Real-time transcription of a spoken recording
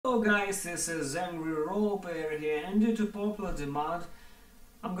Hello guys, this is Angry Roleplayer here, and due to popular demand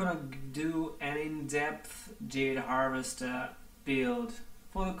I'm gonna do an in-depth Jade Harvester build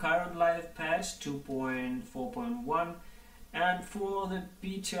for the current live patch 2.4.1 and for the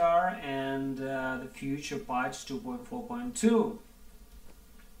PTR and the future patch 2.4.2.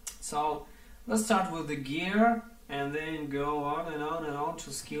 So let's start with the gear and then go on and on and on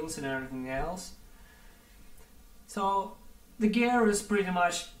to skills and everything else. So the gear is pretty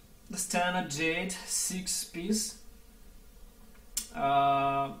much the standard Jade 6-piece.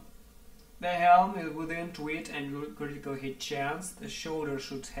 The helm is with intuit and critical hit chance. The shoulder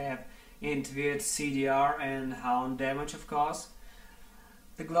should have intuit, CDR and hound damage, of course.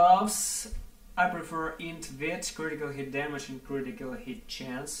 The gloves, I prefer intuit, critical hit damage and critical hit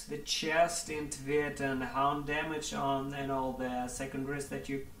chance. The chest, intuit and hound damage on and all the secondaries that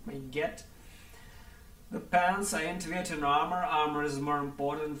you may get. The pants are intuit and armor. Armor is more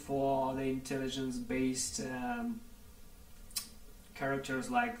important for the intelligence-based characters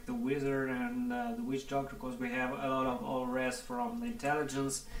like the wizard and the witch doctor, because we have a lot of all res from the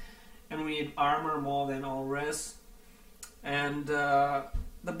intelligence and we need armor more than all res. And the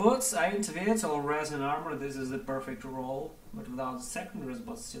boots are intuit, all res and armor. This is the perfect roll, but without the secondaries,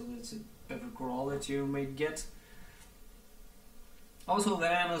 but still it's a perfect roll that you may get. Also the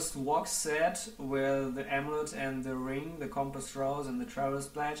Analyst Walk set with the amulet and the ring, the compass rose and the traveler's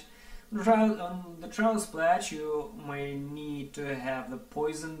pledge. On the traveler's pledge you may need to have the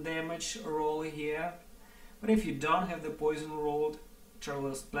poison damage roll here, but if you don't have the poison rolled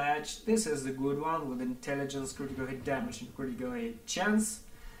traveler's pledge, this is the good one with intelligence, critical hit damage and critical hit chance.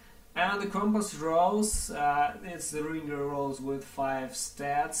 And the compass rose, it's the ringer rolls with 5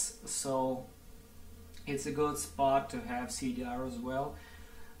 stats, so it's a good spot to have CDR as well.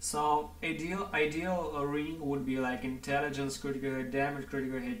 So ideal ring would be like intelligence, critical hit damage,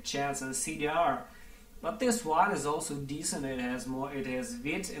 critical hit chance and CDR. But this one is also decent. It has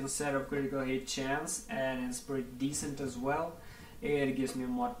wit instead of critical hit chance, and it's pretty decent as well. It gives me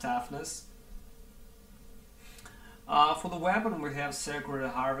more toughness. For the weapon we have Jade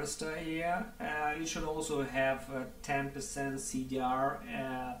Harvester here. You should also have 10% CDR,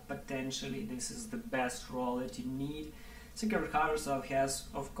 potentially this is the best roll that you need. Jade Harvester has,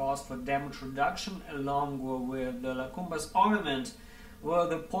 of course, for damage reduction, along with the Lacumba's ornament, with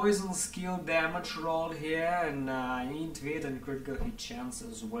the poison skill damage roll here, and intuit and critical hit chance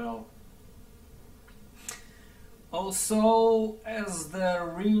as well. Also, as the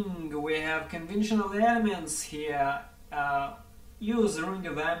ring, we have conventional elements here. Use the Ring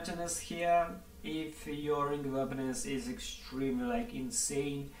of Emptiness here if your Ring of Emptiness is extremely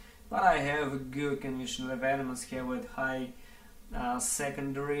insane. But I have good conventional elements here with high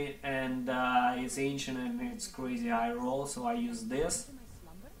secondary, and it's ancient and it's crazy high roll, so I use this.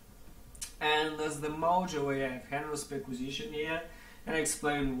 And as the mojo, we have Henry's Perquisition here, and I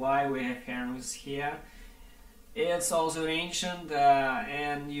explain why we have Henry's here. It's also ancient,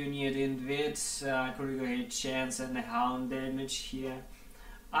 and you need intuit, critical hit chance and hound damage here.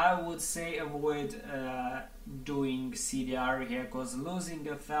 I would say avoid doing CDR here, because losing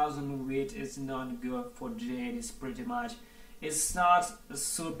 1000 wit is not good for Jade. It's not a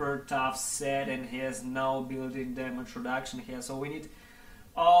super tough set and has no built-in damage reduction here, so we need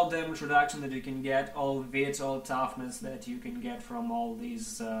all damage reduction that you can get, all wit, all toughness that you can get from all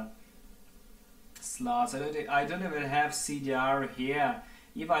these slots. I don't even have CDR here.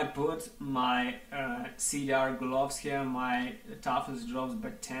 If I put my CDR gloves here, my toughness drops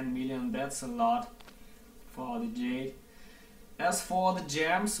by 10 million. That's a lot for the Jade. As for the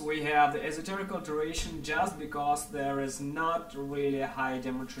gems, we have the Esoteric Alteration, just because there is not really a high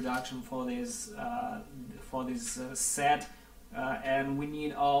damage reduction for this set, and we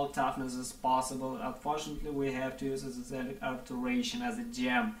need all toughness as possible. Unfortunately, we have to use Esoteric Alteration as a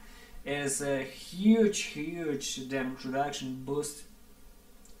gem. It is a huge damage reduction boost.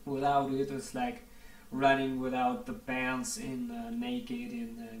 Without it, it's like running without the pants in Naked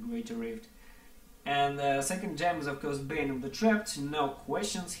in Greater Rift. And the second gem is, of course, Bane of the Trapped, no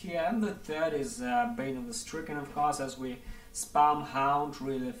questions here. And the third is Bane of the Stricken, of course, as we spam Hound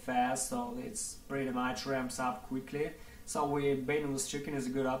really fast, so it's pretty much ramps up quickly. So Bane of the Stricken is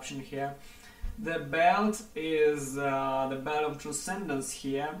a good option here. The belt is the Belt of Transcendence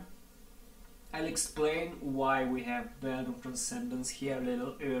here. I'll explain why we have Belt of Transcendence here a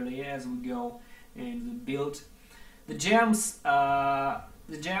little earlier as we go in the build. The gems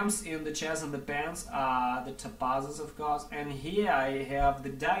in the chest and the pants are the topazes, of course, and here I have the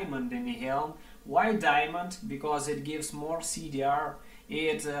diamond in the helm. Why diamond? Because it gives more CDR.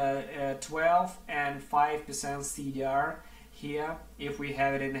 It's 12 and 5% CDR. here if we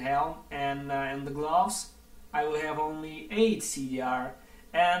have it in helm, and in the gloves I will have only 8 CDR.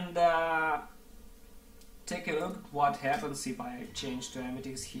 And take a look at what happens if I change to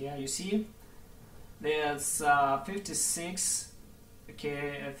amethyst here. You see there's 56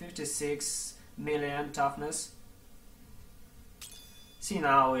 million toughness. See,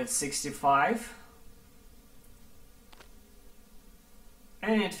 now it's 65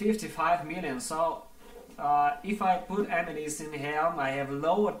 and it's 55 million. So if I put amethyst in helm, I have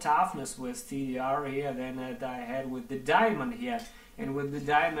lower toughness with CDR here than I had with the diamond here. And with the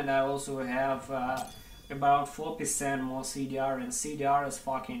diamond I also have about 4% more CDR, and CDR is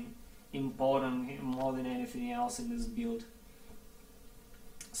fucking important more than anything else in this build.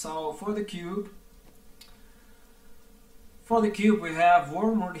 So for the cube we have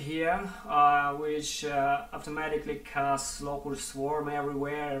Wormwood here, which automatically casts Locust Swarm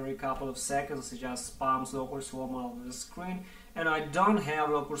everywhere. Every couple of seconds it just spams Locust Swarm on the screen. And I don't have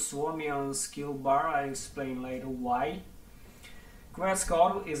Locust Swarm here on the skill bar. I'll explain later why.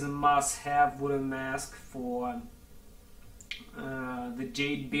 Quetzalcoatl is a must-have wooden mask for the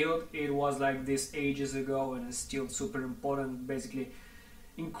Jade build. It was like this ages ago and it's still super important. Basically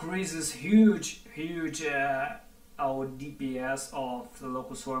increases huge our DPS of the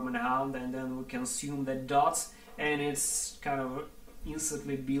Locust Swarm and Hound, and then we consume the dots and it's kind of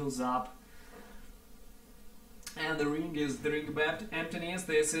instantly builds up. And the ring is the ring of emptiness.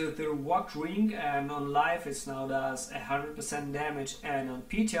 This is the walked ring, and on life it now does 100% damage, and on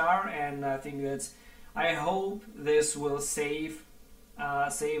PTR, and I think I hope this will save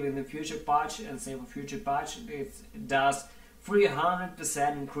in the future patch, and save a future patch. It does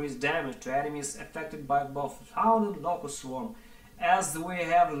 300% increased damage to enemies affected by both Hound and Locust Swarm. As we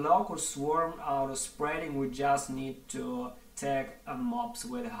have Locust Swarm auto spreading, we just need to tag on mobs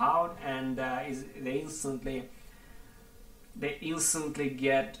with Hound, and they instantly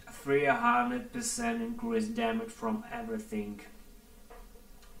get 300% increased damage from everything.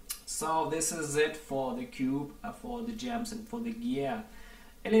 So this is it for the cube, for the gems and for the gear.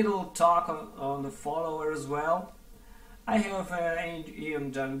 A little talk on the follower as well. I have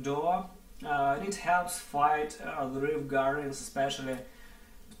Ian Jangdor. It helps fight the Rift Guardians, especially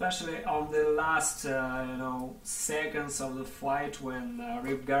on the last seconds of the fight, when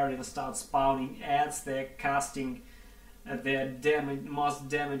Rift Guardians start spawning ads. They're casting their most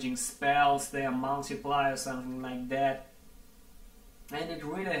damaging spells, their multiplier, something like that, and it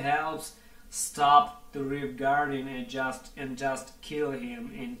really helps stop the Rift Guardian and just kill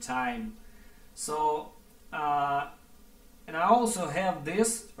him in time. So and I also have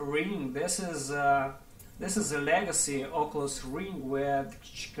this ring. This is a legacy Oculus ring where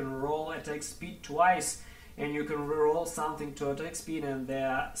you can roll attack speed twice, and you can reroll something to attack speed, and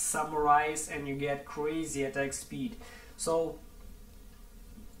they're summarized and you get crazy attack speed. So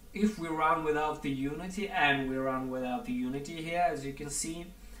if we run without the unity, and we run without the unity here, as you can see,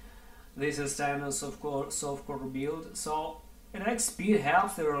 this is standard softcore build. So attack speed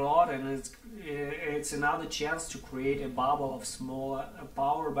helps there a lot, and it's another chance to create a bubble of smaller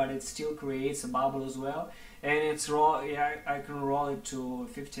power, but it still creates a bubble as well. And it's I can roll it to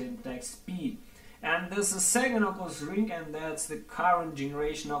 15 attack speed. And there's a second Oculus ring, and that's the current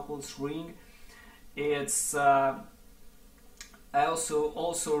generation Oculus ring. It's I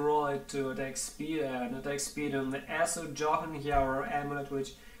also roll it to attack speed, and attack speed on the Acer Johan here, or amulet,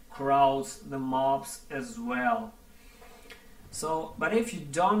 which crowds the mobs as well. So, but if you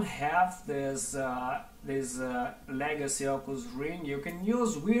don't have this legacy Oculus ring, you can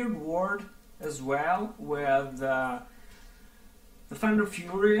use Weird Ward as well with the Thunder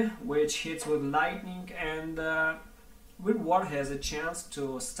Fury, which hits with lightning, and Weird Ward has a chance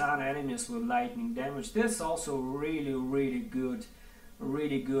to stun enemies with lightning damage. This is also really good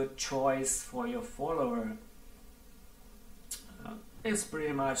choice for your follower. It's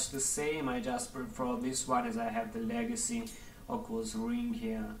pretty much the same. I just prefer this one as I have the legacy Oculus ring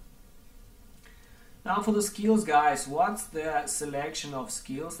here. Now for the skills, guys, what's the selection of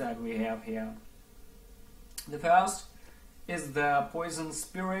skills that we have here? The first is the Poison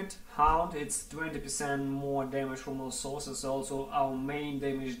Spirit Hound. It's 20% more damage from all sources, also our main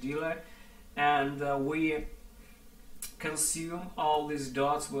damage dealer, and we consume all these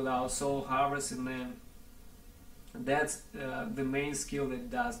dots with our Soul Harvest, and then that's the main skill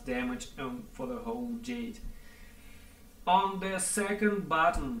that does damage for the whole Jade. On the second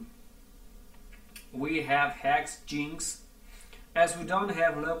button we have Hex Jinx. As we don't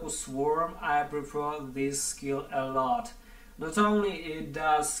have Locust Swarm, I prefer this skill a lot. Not only it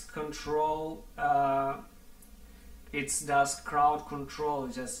does control, it does crowd control.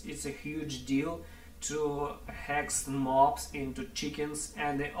 It's a huge deal to hex mobs into chickens,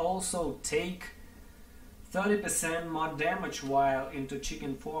 and they also take 30% more damage while into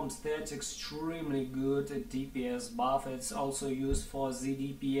chicken forms. That's extremely good DPS buff. It's also used for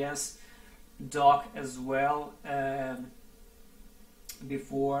ZDPS doc as well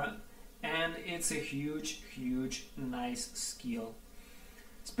before, and it's a huge nice skill.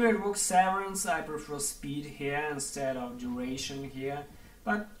 Spirit Walk Severance, I prefer speed here instead of duration here,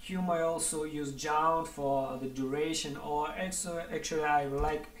 but you may also use Jaunt for the duration, or actually I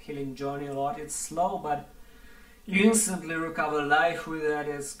like Healing Journey a lot. It's slow, but you instantly recover life with that.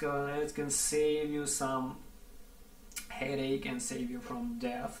 It can save you some headache and save you from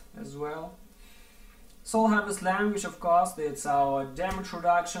death as well. Soul Harvest Languish, of course, it's our damage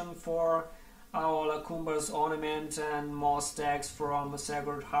reduction for our Lacumba's Ornament, and more stacks from a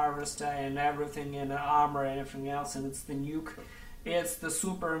Sacred Harvester and everything in armor and everything else, and it's the nuke. It's the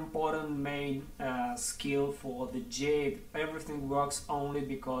super important main skill for the Jade. Everything works only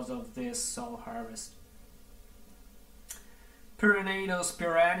because of this Soul Harvest. Pyranados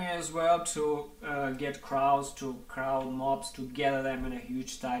Piranha as well, to get crowds, to crowd mobs, to gather them in a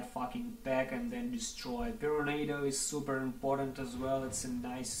huge tight fucking pack and then destroy. Pyranado is super important as well, it's a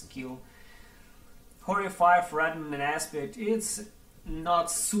nice skill. Horrify, Threaten and Aspect, it's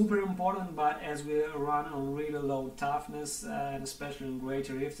not super important, but as we run on really low toughness, and especially in Great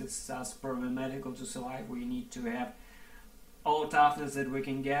Rift, it's just problematical to survive. We need to have all toughness that we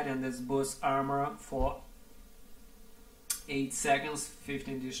can get, and this boosts armor for 8 seconds,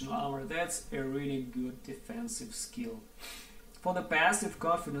 15 additional armor. That's a really good defensive skill. For the passive,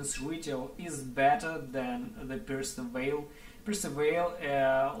 Confidence Retail is better than the Pierce the Veil. Pierce the Veil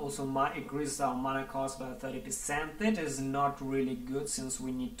also increases our mana cost by 30%. That is not really good, since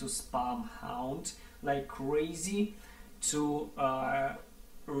we need to spam Hound like crazy to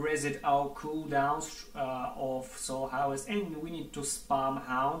reset our cooldowns of Soul Harvest, and we need to spam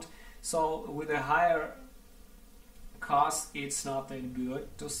Hound. So with a higher cost, it's not that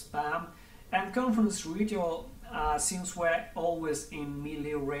good to spam. And Confidence Retail, since we're always in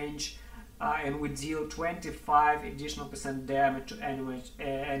melee range, and we deal 25 additional % damage to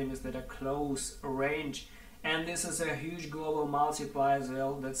enemies that are close range, and this is a huge global multiplier as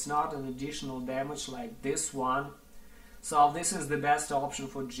well. That's not an additional damage like this one, so this is the best option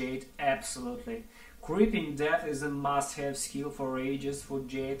for Jade, absolutely. Creeping Death is a must-have skill for Rages for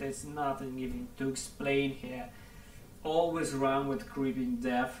Jade. There's nothing even to explain here. Always run with Creeping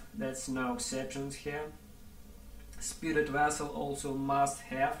Death, that's no exceptions here. Spirit Vessel also must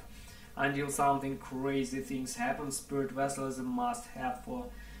have. Until something crazy things happen, Spirit Vessel is a must have for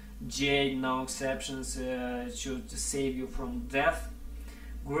Jade, no exceptions, should save you from death.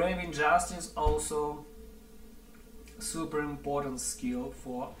 Grave Injustice, also super important skill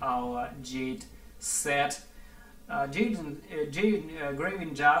for our Jade set. Grave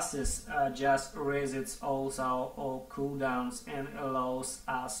Injustice just resets also all cooldowns and allows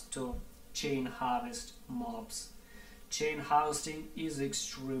us to chain harvest mobs. Chain harvesting is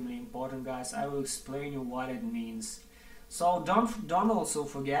extremely important, guys. I will explain you what it means. So don't also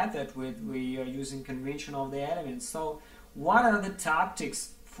forget that we are using convention of the elements. So what are the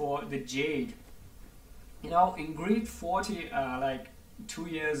tactics for the Jade? You know, in Grid 40, like 2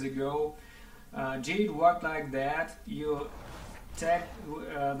 years ago, Jade worked like that. You attack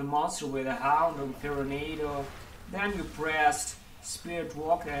the monster with a Hound or Pyranado, then you pressed Spirit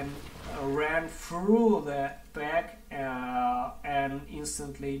Walk and ran through the pack and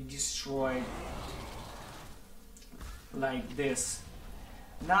instantly destroyed like this.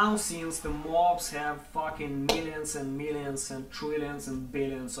 Now, since the mobs have fucking millions and millions and trillions and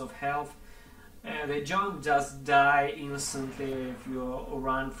billions of health, they don't just die instantly if you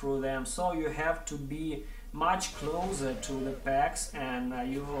run through them, so you have to be much closer to the packs, and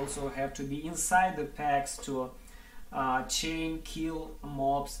you also have to be inside the packs to chain kill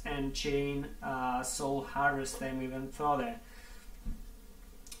mobs and chain soul harvest them even further.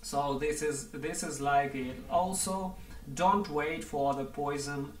 So this is like it. Also, don't wait for the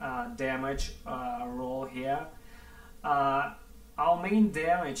poison damage roll here. Our main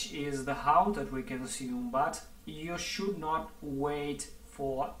damage is the Hound that we consume, but you should not wait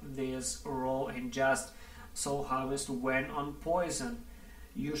for this roll and just soul harvest when on poison.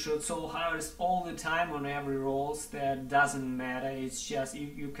 You should soul harvest all the time on every rolls. That doesn't matter, it's just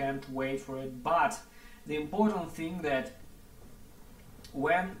you can't wait for it. But the important thing that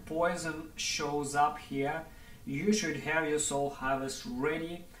when poison shows up here, you should have your soul harvest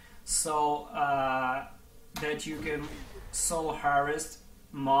ready, so that you can soul harvest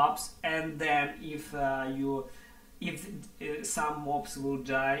mobs, and then if you if some mobs will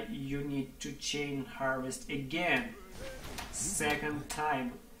die, you need to chain harvest again, second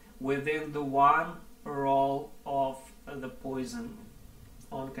time, within the one roll of the poison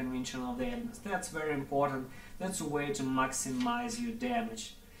on conventional elements. That's very important. That's a way to maximize your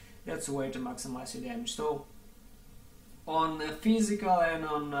damage. So on physical and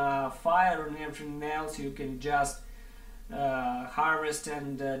on fire and everything else, you can just harvest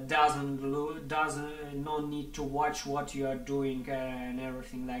and no need to watch what you are doing and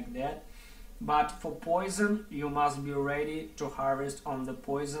everything like that. But for poison, you must be ready to harvest on the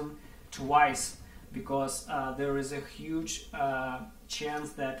poison twice, because there is a huge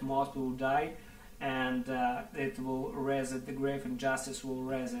chance that moth will die, and it will reset, the Grave Injustice will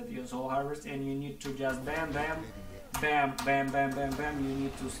reset your soul harvest, and you need to just bam bam bam bam bam bam bam, you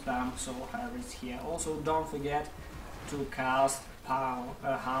need to spam soul harvest here. Also don't forget to cast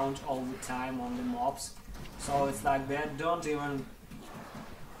Hound all the time on the mobs, so it's like that. Don't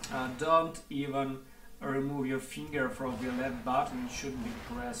even remove your finger from your left button. It should be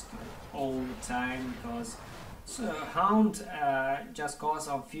pressed all the time, because Hound just costs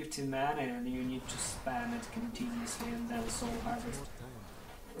on 15 mana and you need to spam it continuously, and then soul harvest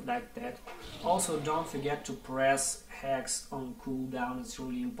like that. Also don't forget to press Hex on cooldown. It's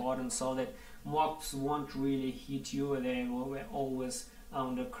really important, so that mobs won't really hit you, they will be always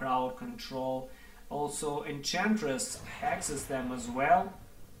under crowd control. Also Enchantress hexes them as well.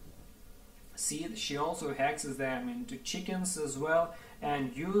 See, she also hexes them into chickens as well,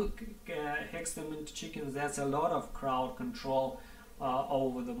 and you hex them into chickens. That's a lot of crowd control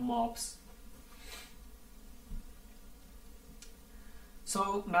over the mobs.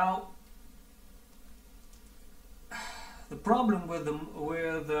 So now the problem with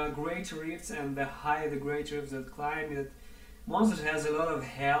the Great Rifts and the higher the Great Rifts that climb, that monster has a lot of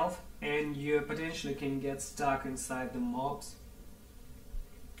health and you potentially can get stuck inside the mobs.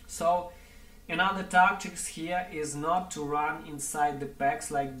 So another tactics here is not to run inside the packs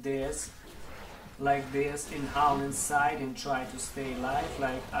like this and howl inside and try to stay alive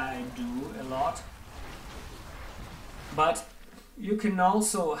like I do a lot. But you can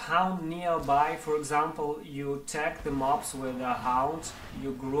also hound nearby. For example, you tag the mobs with a hound,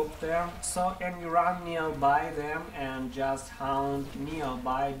 you group them, and you run nearby them and just hound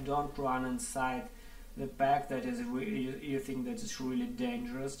nearby. Don't run inside the pack that is you think that is really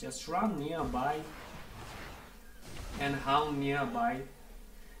dangerous. Just run nearby and hound nearby,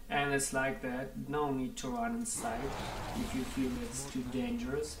 and it's like that. No need to run inside if you feel it's too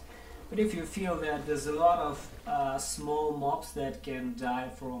dangerous. But if you feel that there's a lot of small mobs that can die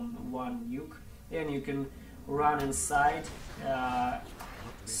from one nuke, then you can run inside,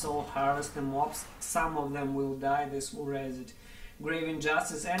 soul harvest the mobs. Some of them will die, this will raise it. Grave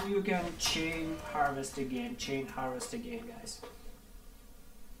Injustice, and you can chain harvest again, guys.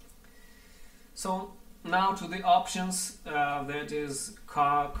 So now to the options that is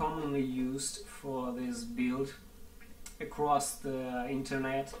commonly used for this build across the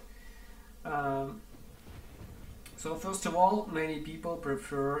internet. So first of all, many people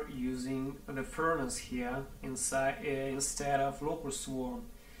prefer using the furnace here instead of Locust Swarm.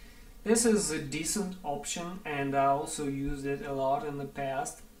 This is a decent option, and I also used it a lot in the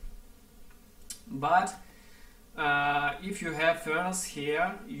past. But if you have furnace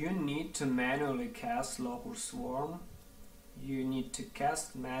here, you need to manually cast Locust Swarm.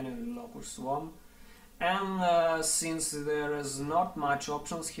 And since there is not much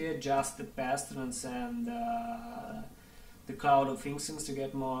options here, just the Pestilence and the Cloud of Incense to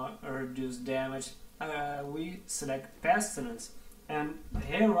get more reduced damage, we select Pestilence. And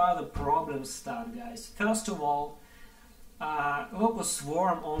here are the problems start, guys. First of all, Locust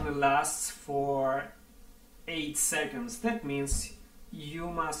Swarm only lasts for 8 seconds. That means you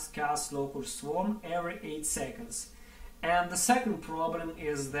must cast Locust Swarm every 8 seconds. And the second problem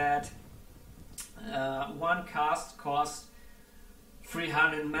is that one cast costs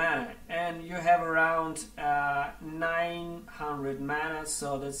 300 mana, and you have around 900 mana,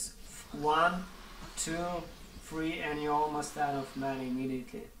 so that's 1, 2, 3, and you're almost out of mana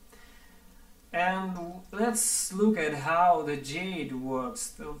immediately. And let's look at how the Jade works.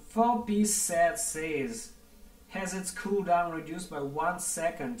 The 4-piece set says has its cooldown reduced by 1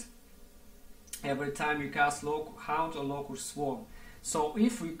 second every time you cast Hound or Locust Swarm. So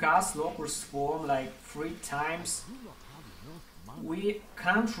if we cast Locust Swarm like 3 times, we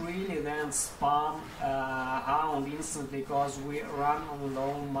can't really then spam Hound instantly, because we run on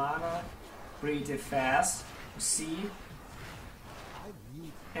low mana pretty fast, see,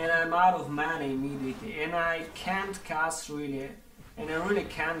 and I'm out of mana immediately, and I can't cast really, and I really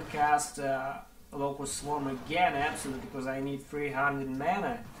can't cast Locust Swarm again, absolutely, because I need 300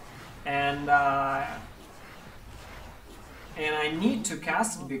 mana, and I need to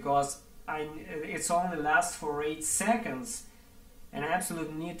cast it because it's only lasts for 8 seconds, and I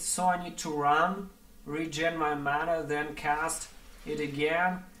absolutely need, so I need to run, regen my mana, then cast it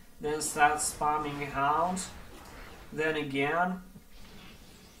again, then start spamming Hound, then again,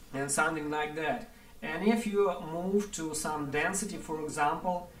 and something like that. And if you move to some density, for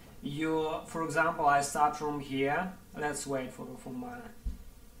example, I start from here. Let's wait for mana.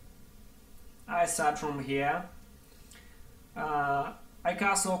 I start from here. I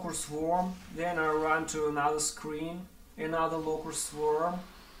cast Locust Swarm, then I run to another screen, another Locust Swarm,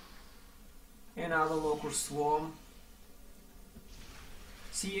 another Locust Swarm.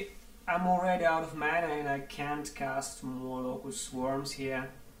 See, I'm already out of mana and I can't cast more Locust Swarms here.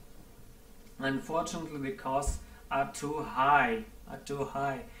 Unfortunately, the costs are too high.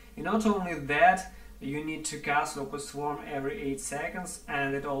 And not only that, you need to cast Locust Swarm every 8 seconds,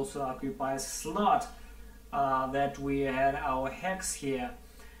 and it also occupies slot that we had our hex here.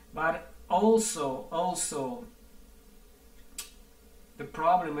 But also the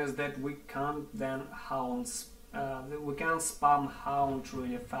problem is that we can't then hounds. We can't spam Hound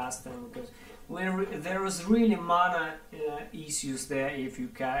really fast, because there is really mana issues there if you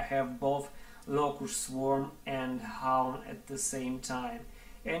have both Locust Swarm and Hound at the same time.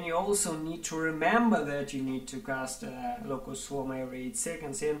 And you also need to remember that you need to cast Locust Swarm every 8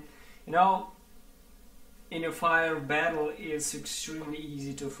 seconds. And you know, in a fire battle, it's extremely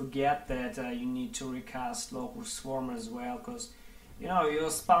easy to forget that you need to recast Locust Swarm as well, because you know, you're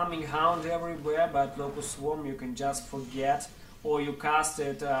spamming Hound everywhere, but Locust Swarm you can just forget, or you cast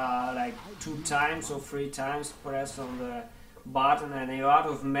it like 2 times or 3 times, press on the button, and you're out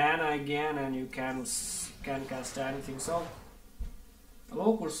of mana again, and you can't cast anything. So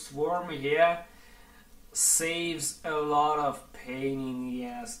Locust Swarm here saves a lot of pain in the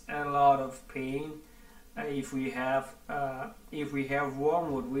ass, a lot of pain. If we have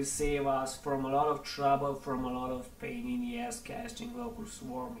Wormwood, we save us from a lot of trouble, from a lot of pain in the ass casting Locust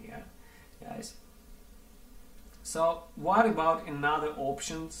Swarm here, guys. So what about another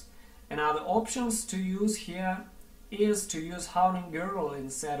options? Another options to use here is to use Howling Girl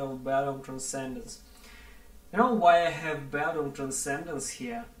instead of Bellum Transcendence. You know why I have Bellum Transcendence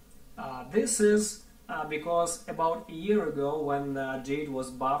here? This is because about a year ago, when Jade was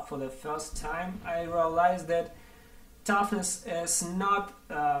buffed for the first time, I realized that toughness is not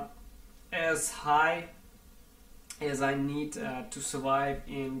as high as I need to survive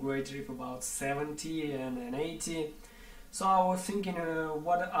in Great Reef, about 70 and 80. So I was thinking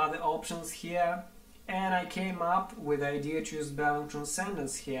what are the options here, and I came up with the idea to use Bellum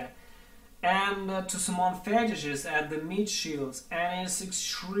Transcendence here, and to summon fetishes at the mid shields, and it's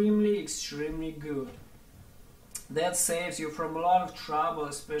extremely good. That saves you from a lot of trouble,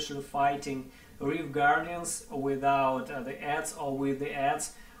 especially fighting Reef Guardians without the ads, or with the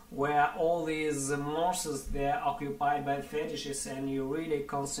ads, where all these monsters they're occupied by fetishes, and you really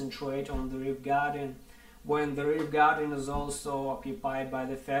concentrate on the Reef Guardian, when the Reef Guardian is also occupied by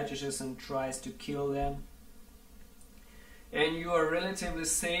the fetishes and tries to kill them. And you are relatively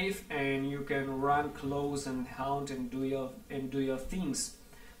safe, and you can run close and hunt and do your things.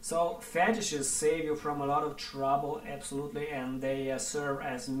 So fetishes save you from a lot of trouble, absolutely, and they serve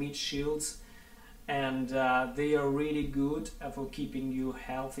as mid shields, and they are really good for keeping you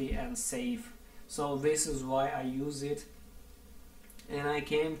healthy and safe. So this is why I use it, and I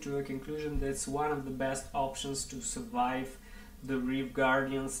came to a conclusion that it's one of the best options to survive the Reef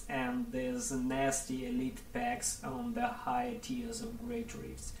Guardians and these nasty elite packs on the higher tiers of Great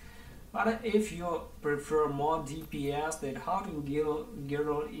Reefs. But if you prefer more DPS, then Howling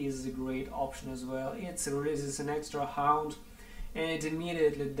Girl is a great option as well. It releases an extra Hound, and it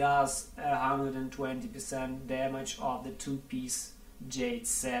immediately does 120% damage of the 2-piece Jade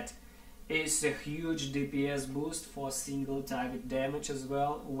set. It's a huge DPS boost for single target damage as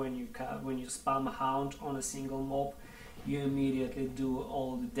well. When you spam Hound on a single mob, you immediately do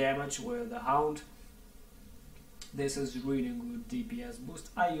all the damage with the Hound. This is really good DPS boost.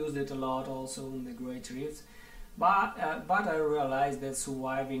 I used it a lot also in the Great Rifts, but I realized that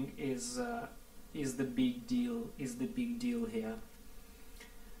surviving is the big deal. Here.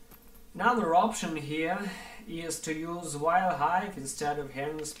 Another option here is to use Wild Hive instead of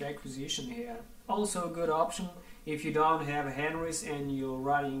Henry's Acquisition here. Also a good option if you don't have Henry's and you're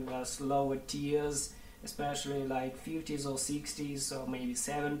running slower tiers, especially like 50s or 60s or maybe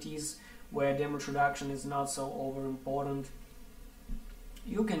 70s, where damage reduction is not so over important.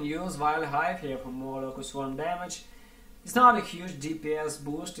 You can use Wild Hive here for more Locust Swarm damage, It's not a huge DPS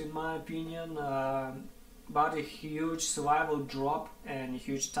boost in my opinion, but a huge survival drop and a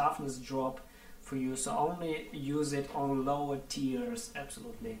huge toughness drop for you, so only use it on lower tiers,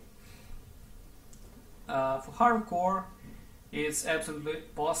 absolutely. For hardcore, it's absolutely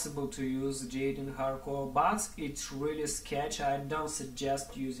possible to use Jade in hardcore, but it's really sketchy. I don't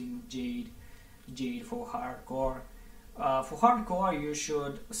suggest using Jade for hardcore. For hardcore, you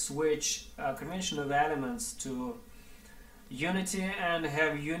should switch conventional elements to Unity and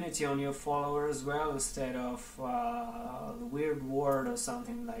have Unity on your follower as well, instead of the Weird Ward or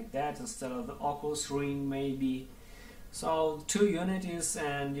something like that, instead of the Oculus Ring maybe. So 2 unities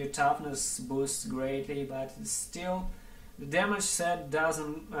and your toughness boosts greatly, but still the damage set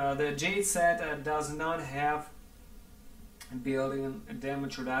doesn't, the Jade set does not have built-in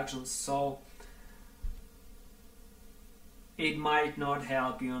damage reduction, so it might not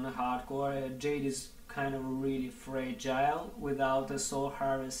help you on the hardcore. Jade is kind of really fragile without the soul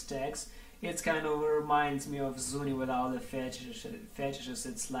harvest stacks. It kind of reminds me of Zuni without the fetishes.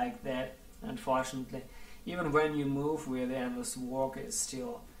 It's like that, unfortunately. Even when you move with Endless Walk, it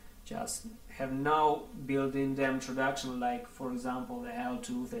still just have no built-in damage reduction, like for example the Hell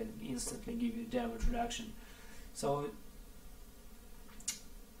Tooth that instantly give you damage reduction. So,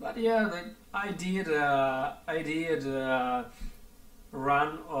 but yeah, I did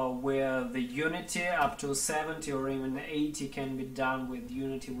run where the Unity up to 70 or even 80 can be done with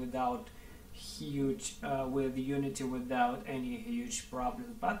Unity without any huge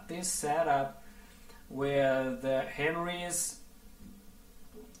problems. But this setup where the Henrys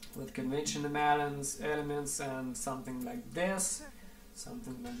with conventional elements and something like this,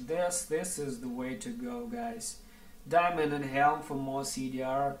 this is the way to go, guys. Diamond and Helm for more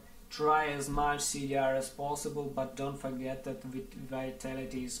CDR. Try as much CDR as possible, but don't forget that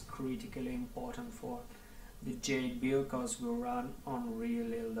vitality is critically important for the Jade build, because we run on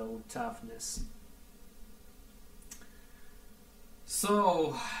really low toughness.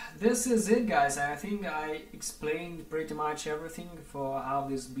 So this is it, guys. I think I explained pretty much everything for how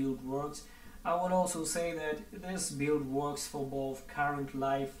this build works. I would also say that this build works for both current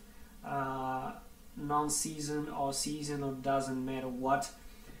life, non-season or season, or doesn't matter what.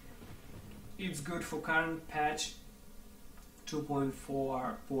 It's good for current patch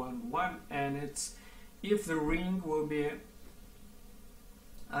 2.4.1, and it's, if the ring will be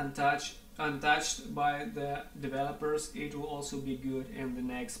untouched by the developers, it will also be good in the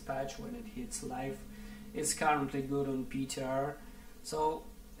next patch when it hits live. It's currently good on PTR. So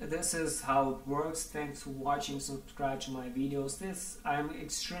this is how it works. Thanks for watching. Subscribe to my videos. I'm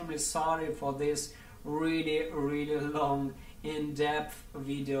extremely sorry for this really long in-depth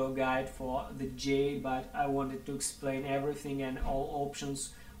video guide for the Jade, but I wanted to explain everything and all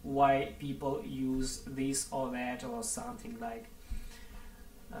options, why people use this or that or something like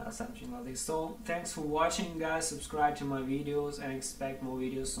this. So thanks for watching, guys. Subscribe to my videos and expect more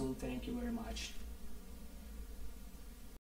videos soon. Thank you very much.